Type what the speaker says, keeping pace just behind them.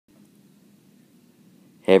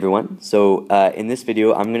Hey everyone, so in this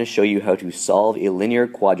video I'm going to show you how to solve a linear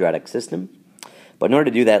quadratic system. But in order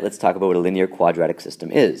to do that, let's talk about what a linear quadratic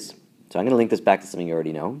system is. So I'm going to link this back to something you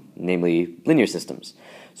already know, namely linear systems.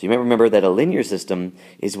 So you might remember that a linear system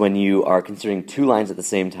is when you are considering two lines at the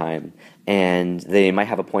same time and they might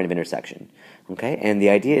have a point of intersection. Okay? And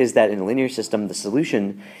the idea is that in a linear system the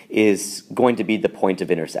solution is going to be the point of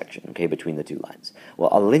intersection, okay, between the two lines. Well,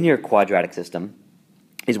 a linear quadratic system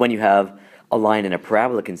is when you have a line and a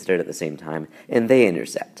parabola considered at the same time, and they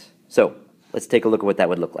intersect. So let's take a look at what that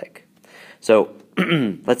would look like. So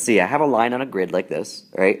let's see, I have a line on a grid like this,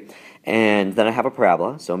 right? And then I have a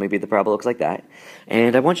parabola, so maybe the parabola looks like that.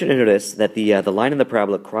 And I want you to notice that the line and the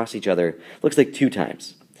parabola cross each other looks like 2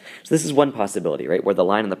 times. So this is one possibility, right, where the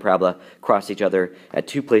line and the parabola cross each other at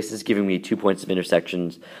 2 places, giving me 2 points of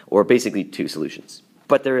intersections, or basically 2 solutions.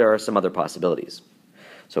 But there are some other possibilities.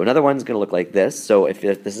 So another one's going to look like this. So if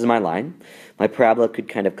this is my line, my parabola could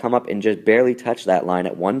kind of come up and just barely touch that line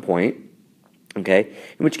at one point, okay,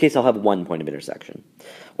 in which case I'll have 1 point of intersection.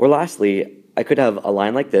 Or lastly, I could have a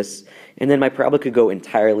line like this, and then my parabola could go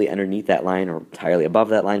entirely underneath that line or entirely above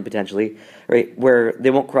that line potentially, right, where they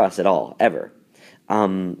won't cross at all, ever.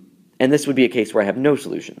 And this would be a case where I have no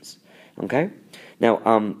solutions, okay?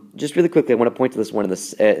 Now, just really quickly, I want to point to this one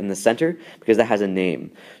in the center because that has a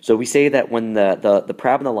name. So we say that when the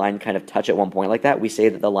parabola and the line kind of touch at one point like that, we say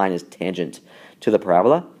that the line is tangent to the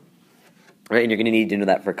parabola, right? And you're going to need to know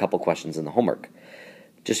that for a couple questions in the homework.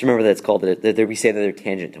 Just remember that it's called that we say that they're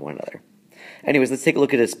tangent to one another. Anyways, let's take a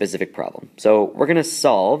look at a specific problem. So we're going to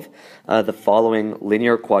solve the following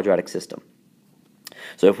linear quadratic system.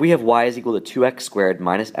 So if we have y is equal to 2x squared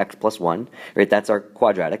minus x plus 1, right, that's our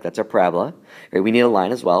quadratic, that's our parabola. Right, we need a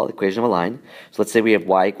line as well, equation of a line. So let's say we have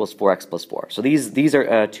y equals 4x plus 4. So these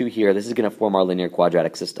are 2 here. This is going to form our linear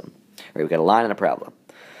quadratic system. Right, we've got a line and a parabola.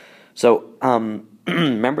 So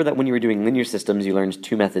remember that when you were doing linear systems, you learned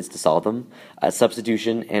 2 methods to solve them,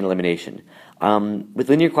 substitution and elimination. With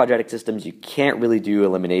linear quadratic systems, you can't really do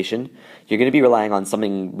elimination. You're going to be relying on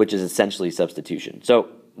something which is essentially substitution. So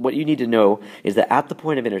what you need to know is that at the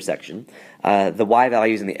point of intersection, the y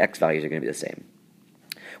values and the x values are going to be the same.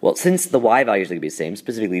 Well, since the y values are going to be the same,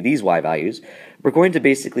 specifically these y values, we're going to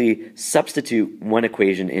basically substitute one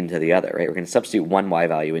equation into the other, right? We're going to substitute one y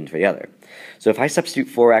value into the other. So if I substitute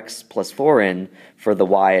 4x plus 4 in for the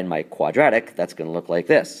y in my quadratic, that's going to look like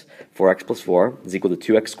this. 4x plus 4 is equal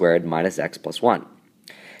to 2x squared minus x plus 1.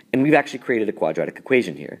 And we've actually created a quadratic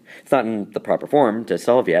equation here. It's not in the proper form to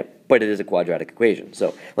solve yet, but it is a quadratic equation.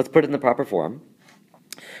 So let's put it in the proper form.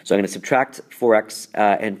 So I'm going to subtract 4x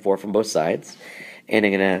and 4 from both sides. And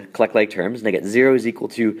I'm going to collect like terms, and I get 0 is equal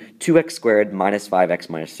to 2x squared minus 5x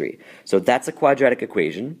minus 3. So that's a quadratic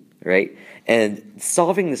equation, right? And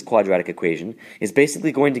solving this quadratic equation is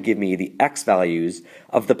basically going to give me the x values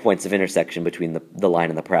of the points of intersection between the line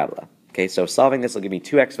and the parabola. Okay, so solving this will give me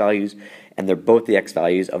 2 x values, and they're both the x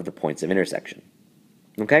values of the points of intersection.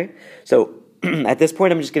 Okay, so at this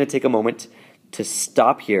point I'm just going to take a moment to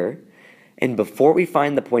stop here, and before we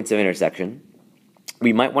find the points of intersection,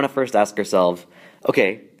 we might want to first ask ourselves,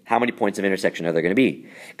 okay, how many points of intersection are there going to be?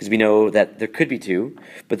 Because we know that there could be 2,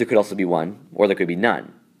 but there could also be 1, or there could be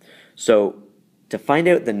none. So to find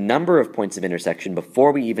out the number of points of intersection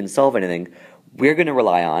before we even solve anything, we're going to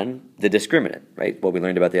rely on the discriminant, right? What we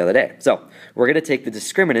learned about the other day. So we're going to take the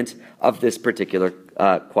discriminant of this particular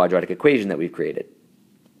quadratic equation that we've created.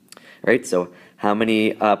 Right? So how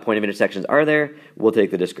many point of intersections are there? We'll take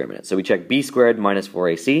the discriminant. So we check b squared minus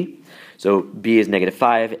 4ac. So b is negative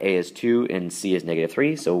 5, a is 2, and c is negative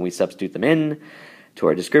 3. So when we substitute them in to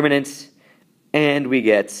our discriminant, and we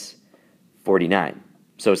get 49.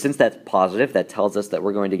 So since that's positive, that tells us that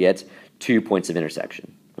we're going to get 2 points of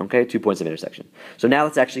intersection. Okay, 2 points of intersection. So now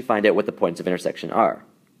let's actually find out what the points of intersection are.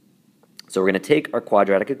 So we're going to take our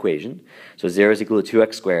quadratic equation. So 0 is equal to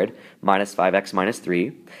 2x squared minus 5x minus 3,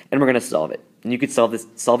 and we're going to solve it. And you could solve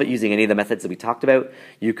it using any of the methods that we talked about.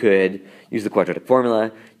 You could use the quadratic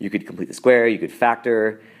formula, you could complete the square, you could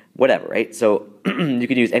factor, whatever, right? So you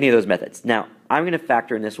could use any of those methods. Now, I'm going to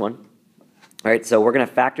factor in this one. All right, so we're going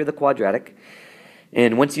to factor the quadratic.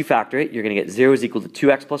 And once you factor it, you're going to get 0 is equal to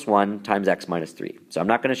 2x plus 1 times x minus 3. So I'm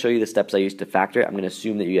not going to show you the steps I used to factor it. I'm going to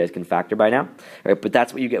assume that you guys can factor by now. All right, but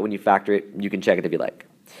that's what you get when you factor it. You can check it if you like.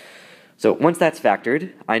 So once that's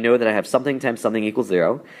factored, I know that I have something times something equals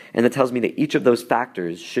 0, and that tells me that each of those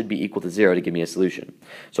factors should be equal to 0 to give me a solution.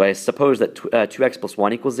 So I suppose that 2x plus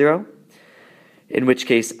 1 equals 0, in which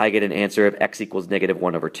case I get an answer of x equals negative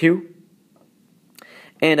 1 over 2.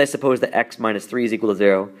 And I suppose that x minus 3 is equal to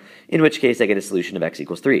 0, in which case I get a solution of x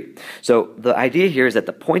equals 3. So the idea here is that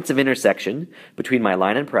the points of intersection between my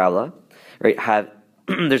line and parabola, right, have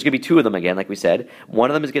there's going to be two of them again, like we said. One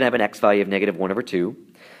of them is going to have an x value of negative 1 over 2.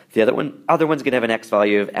 The other one's going to have an x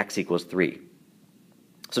value of x equals 3.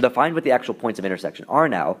 So to find what the actual points of intersection are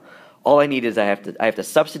now, all I need is I have to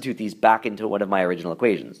substitute these back into one of my original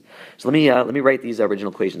equations. So let me write these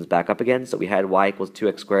original equations back up again. So we had y equals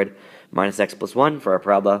 2x squared minus x plus 1 for our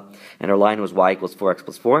parabola, and our line was y equals 4x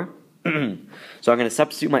plus 4. So I'm going to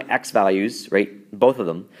substitute my x values, right, both of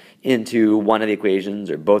them, into one of the equations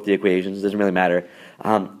or both the equations. It doesn't really matter.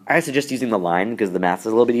 I suggest using the line because the math is a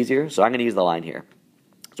little bit easier. So I'm going to use the line here.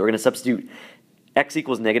 So we're going to substitute x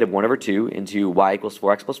equals negative 1 over 2 into y equals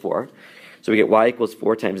 4x plus 4. So we get y equals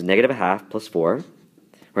 4 times negative a half plus 4,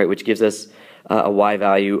 right, which gives us a y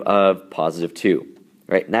value of positive 2.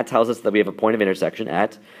 Right, and that tells us that we have a point of intersection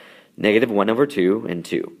at negative 1 over 2 and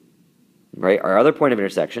 2. Right, our other point of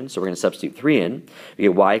intersection, so we're going to substitute 3 in. We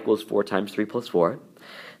get y equals 4 times 3 plus 4.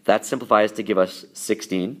 That simplifies to give us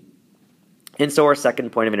 16. And so our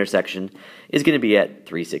second point of intersection is going to be at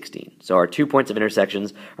 316. So our 2 points of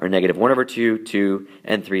intersections are negative 1 over 2, 2,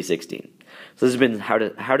 and 316. So this has been how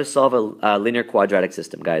to solve a linear quadratic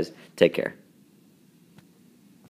system, guys. Take care.